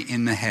grain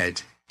in the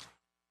head.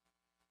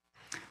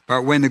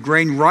 But when the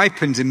grain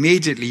ripens,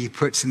 immediately he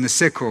puts in the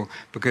sickle,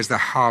 because the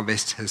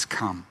harvest has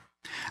come."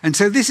 And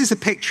so this is a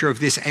picture of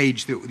this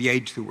age, the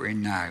age that we're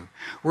in now.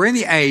 We're in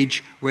the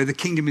age where the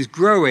kingdom is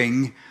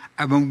growing,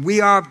 and we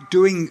are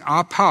doing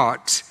our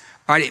part,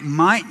 but it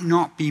might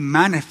not be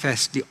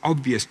manifestly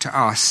obvious to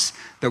us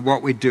that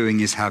what we're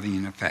doing is having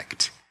an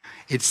effect.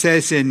 It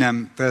says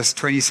in verse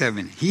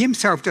 27, "He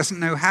himself doesn't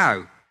know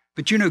how,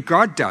 but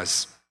God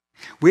does."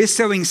 We're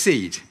sowing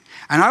seed.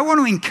 And I want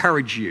to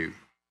encourage you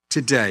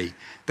today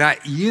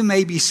that you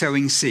may be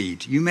sowing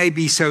seed. You may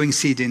be sowing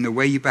seed in the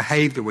way you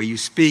behave, the way you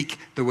speak,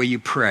 the way you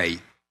pray.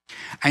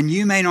 And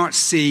you may not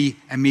see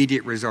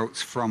immediate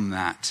results from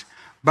that.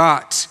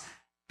 But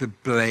the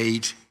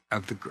blade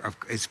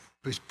is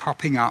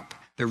popping up.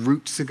 The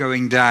roots are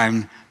going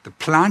down. The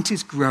plant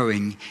is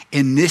growing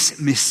in this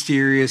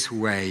mysterious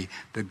way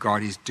that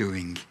God is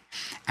doing.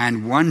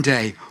 And one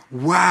day,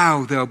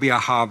 wow, there'll be a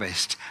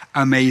harvest.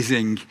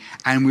 Amazing.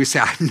 And we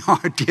say, I had no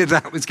idea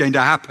that was going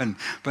to happen.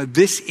 But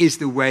this is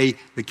the way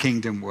the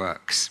kingdom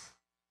works.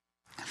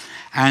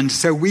 And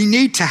so we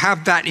need to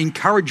have that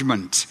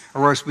encouragement,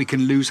 or else we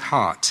can lose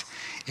heart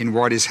in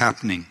what is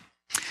happening.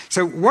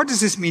 So what does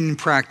this mean in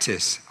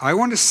practice? I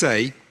want to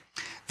say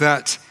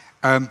that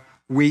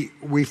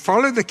we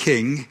follow the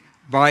King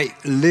by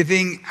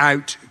living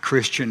out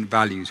Christian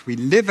values. We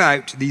live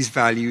out these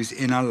values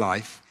in our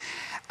life.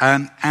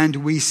 And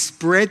we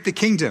spread the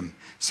kingdom.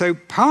 So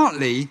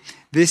partly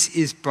this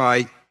is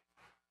by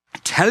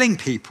telling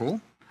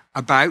people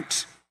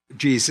about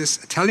Jesus,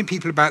 telling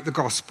people about the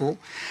gospel,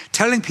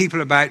 telling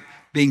people about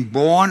being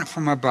born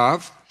from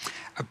above.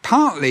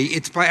 Partly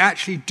it's by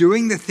actually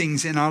doing the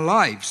things in our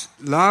lives: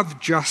 love,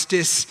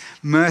 justice,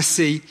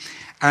 mercy.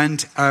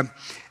 And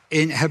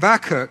in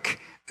Habakkuk,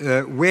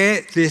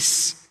 where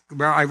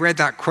I read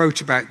that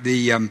quote about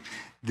the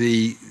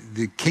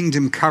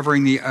kingdom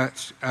covering the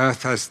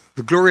earth as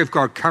the glory of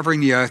God covering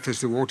the earth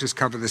as the waters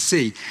cover the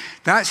sea.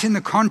 That's in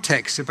the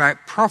context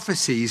about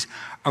prophecies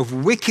of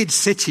wicked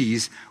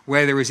cities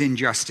where there is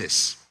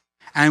injustice.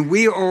 And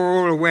we are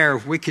all aware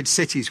of wicked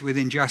cities with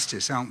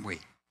injustice, aren't we?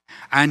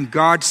 And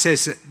God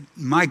says that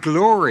my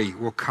glory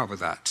will cover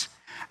that,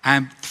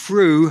 and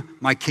through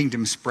my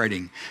kingdom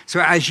spreading.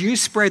 So as you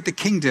spread the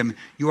kingdom,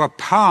 you are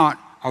part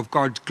of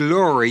God's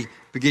glory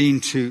beginning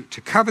to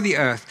cover the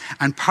earth.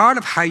 And part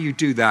of how you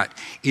do that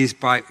is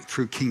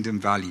through kingdom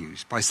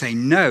values, by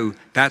saying, no,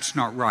 that's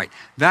not right.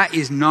 That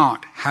is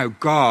not how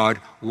God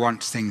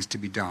wants things to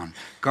be done.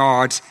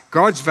 God's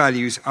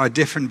values are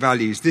different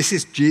values. This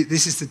is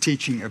the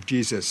teaching of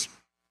Jesus.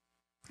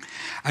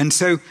 And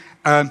so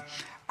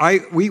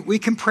we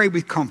can pray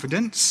with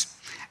confidence,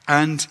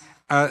 and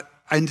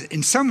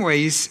in some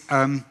ways,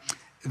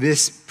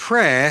 this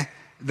prayer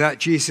that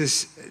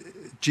Jesus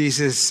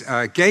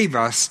gave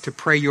us to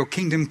pray, "Your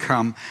kingdom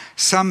come,"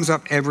 sums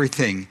up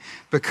everything.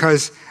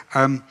 Because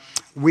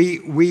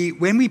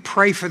when we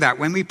pray for that,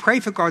 when we pray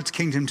for God's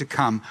kingdom to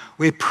come,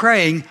 we're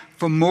praying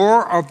for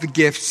more of the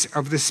gifts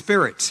of the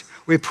Spirit.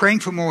 We're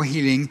praying for more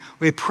healing.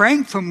 We're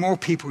praying for more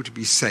people to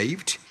be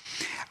saved.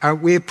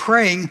 We're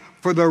praying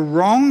for the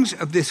wrongs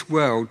of this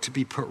world to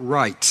be put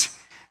right.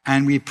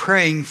 And we're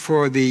praying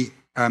for the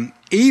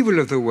evil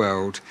of the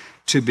world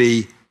to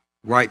be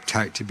wiped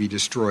out, to be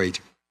destroyed.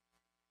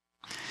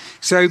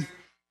 So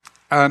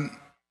I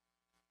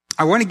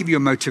want to give you a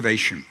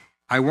motivation.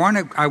 I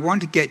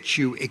want to get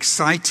you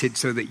excited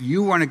so that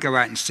you want to go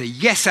out and say,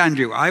 yes,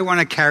 Andrew, I want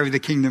to carry the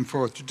kingdom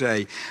forth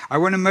today. I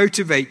want to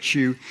motivate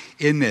you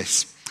in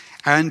this.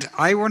 And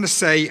I want to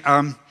say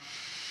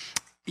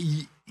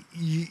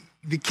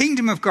the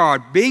kingdom of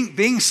God,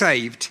 being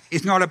saved,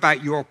 is not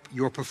about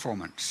your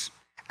performance.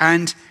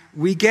 And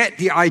we get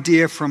the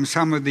idea from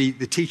some of the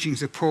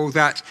teachings of Paul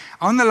that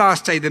on the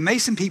last day, there may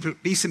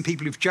be some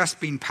people who've just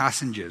been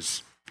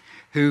passengers,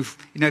 who've,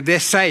 they're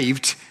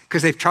saved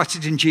because they've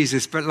trusted in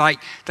Jesus, but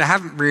they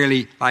haven't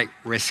really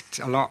risked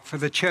a lot for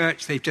the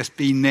church. They've just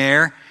been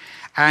there.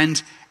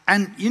 And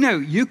And,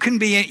 you can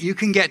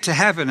get to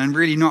heaven and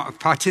really not have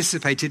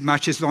participated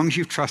much as long as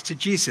you've trusted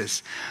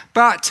Jesus.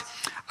 But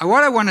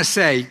what I want to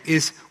say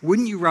is,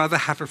 wouldn't you rather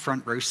have a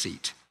front row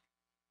seat?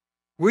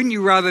 Wouldn't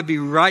you rather be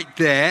right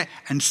there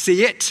and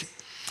see it?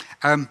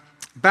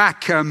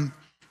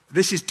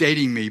 This is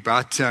dating me,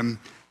 but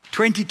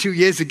 22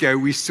 years ago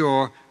we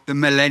saw the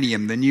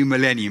new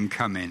millennium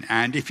come in.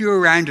 And if you were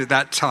around at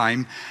that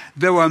time,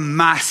 there were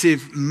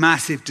massive,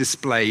 massive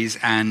displays.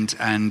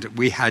 And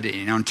we had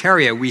in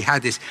Ontario, we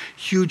had this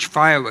huge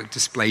firework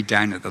display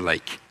down at the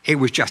lake. It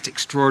was just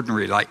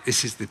extraordinary. Like,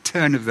 this is the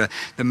turn of the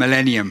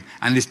millennium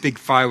and this big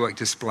firework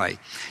display.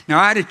 Now,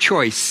 I had a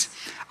choice.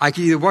 I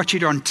could either watch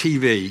it on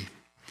TV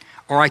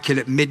or I could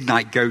at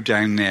midnight go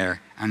down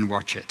there and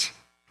watch it.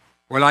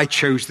 Well, I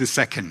chose the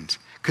second,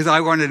 because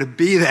I wanted to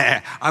be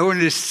there. I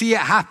wanted to see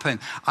it happen.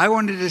 I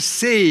wanted to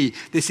see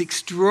this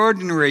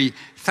extraordinary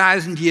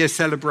 1,000-year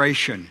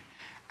celebration.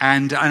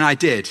 And I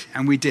did,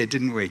 and we did,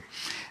 didn't we?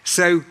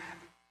 So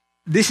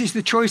this is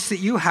the choice that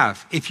you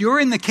have. If you're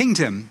in the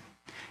kingdom,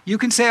 you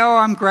can say,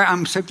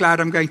 I'm so glad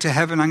I'm going to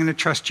heaven. I'm going to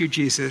trust you,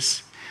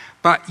 Jesus.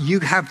 But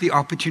you have the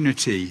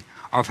opportunity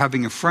of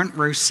having a front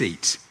row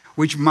seat,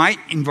 which might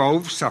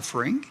involve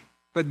suffering,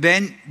 but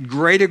then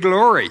greater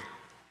glory.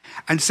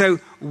 And so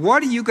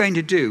what are you going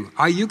to do?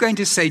 Are you going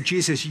to say,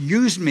 Jesus,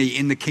 use me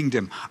in the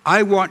kingdom?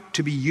 I want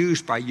to be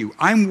used by you.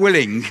 I'm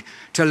willing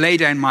to lay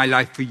down my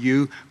life for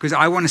you because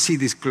I want to see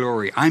this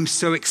glory. I'm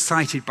so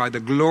excited by the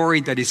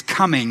glory that is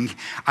coming.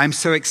 I'm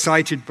so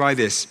excited by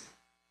this.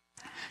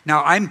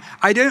 Now,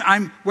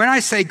 when I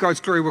say God's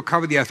glory will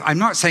cover the earth, I'm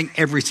not saying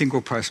every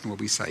single person will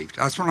be saved.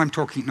 That's what I'm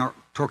not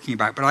talking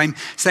about. But I'm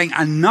saying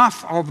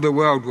enough of the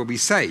world will be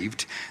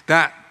saved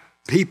that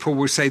people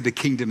will say the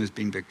kingdom has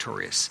been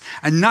victorious.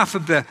 Enough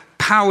of the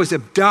powers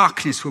of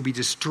darkness will be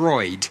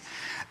destroyed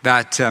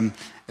that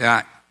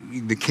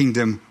the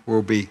kingdom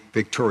will be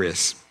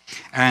victorious.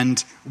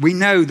 And we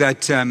know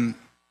that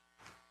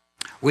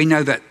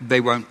they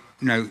won't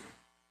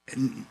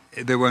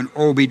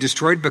all be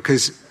destroyed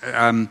because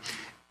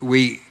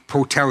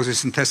Paul tells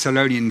us in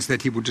Thessalonians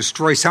that he will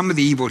destroy some of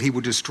the evil. He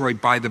will destroy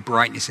by the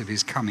brightness of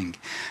his coming.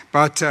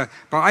 But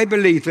I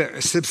believe that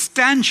a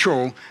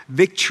substantial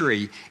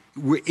victory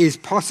is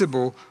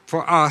possible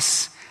for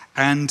us,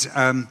 and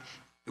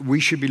we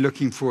should be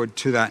looking forward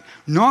to that.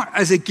 Not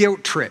as a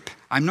guilt trip.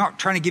 I'm not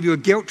trying to give you a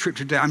guilt trip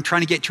today. I'm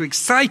trying to get you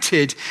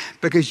excited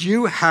because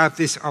you have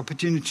this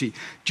opportunity.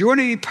 Do you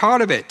want to be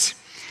part of it?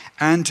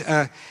 And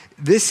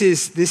this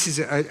is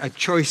a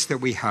choice that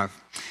we have.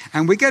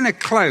 And we're going to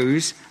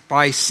close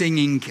by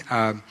singing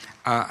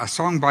a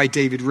song by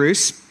David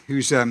Roos,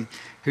 who's a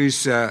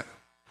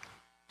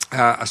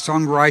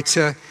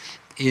songwriter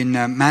in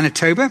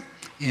Manitoba.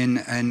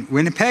 In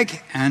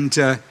Winnipeg, and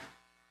I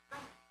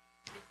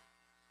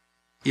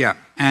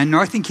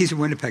think he's in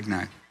Winnipeg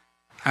now.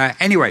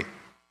 Anyway,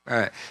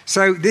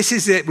 so this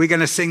is it. We're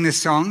going to sing this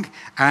song,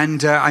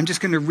 and I'm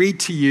just going to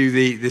read to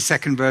you the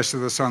second verse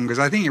of the song because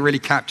I think it really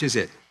captures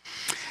it.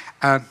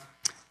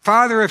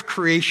 Father of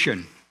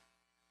creation,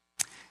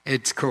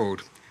 it's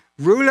called.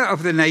 Ruler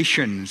of the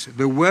nations,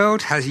 the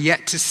world has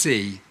yet to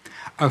see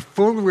a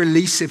full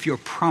release of your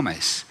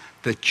promise,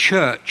 the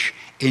church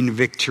in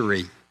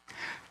victory.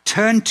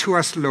 Turn to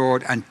us,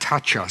 Lord, and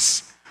touch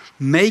us.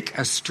 Make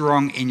us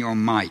strong in your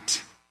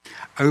might.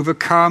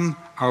 Overcome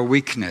our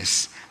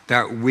weakness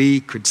that we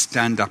could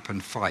stand up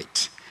and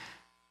fight.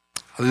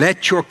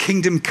 Let your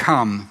kingdom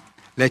come.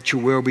 Let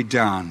your will be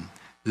done.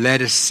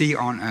 Let us see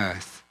on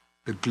earth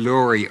the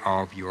glory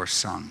of your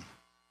Son.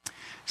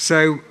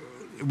 So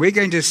we're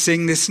going to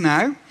sing this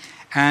now.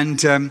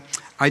 And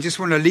I just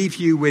want to leave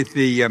you with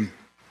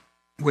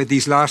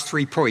these last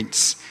 3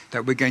 points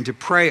that we're going to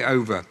pray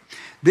over.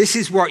 This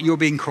is what you're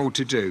being called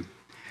to do.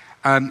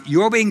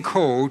 You're being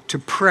called to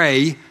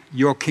pray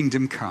your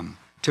kingdom come,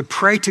 to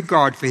pray to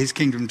God for his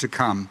kingdom to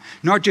come,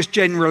 not just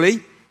generally.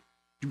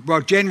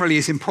 Well, generally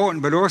is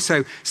important, but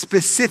also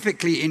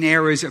specifically in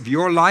areas of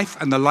your life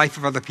and the life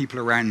of other people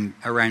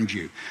around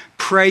you.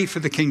 Pray for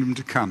the kingdom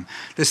to come.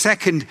 The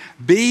second,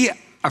 be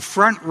a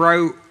front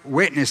row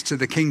witness to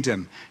the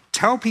kingdom.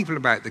 Tell people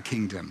about the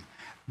kingdom.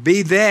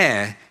 Be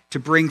there to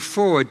bring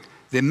forward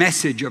the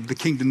message of the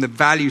kingdom, the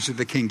values of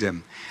the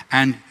kingdom.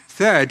 And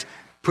third,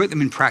 put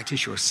them in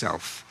practice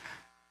yourself.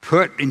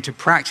 Put into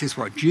practice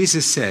what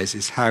Jesus says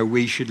is how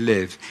we should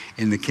live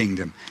in the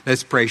kingdom.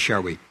 Let's pray,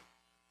 shall we?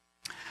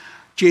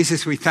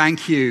 Jesus, we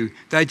thank you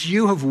that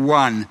you have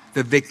won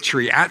the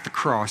victory at the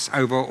cross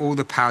over all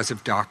the powers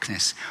of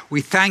darkness.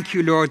 We thank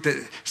you, Lord,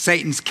 that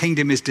Satan's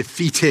kingdom is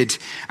defeated.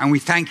 And we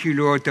thank you,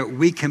 Lord, that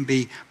we can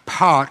be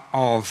part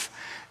of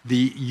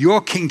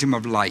your kingdom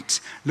of light.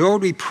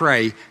 Lord, we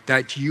pray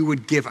that you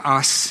would give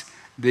us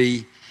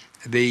the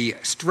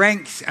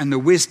strength and the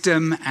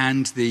wisdom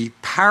and the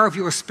power of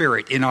your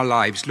Spirit in our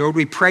lives. Lord,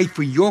 we pray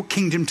for your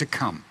kingdom to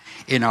come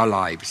in our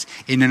lives,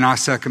 in our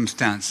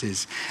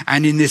circumstances,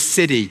 and in this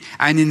city,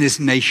 and in this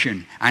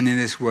nation, and in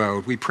this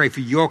world. We pray for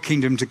your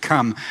kingdom to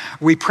come.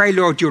 We pray,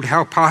 Lord, you'll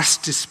help us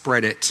to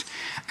spread it.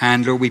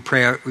 And Lord, we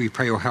pray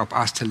you'll help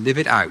us to live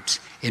it out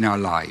in our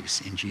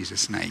lives. In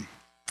Jesus' name,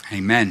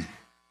 amen.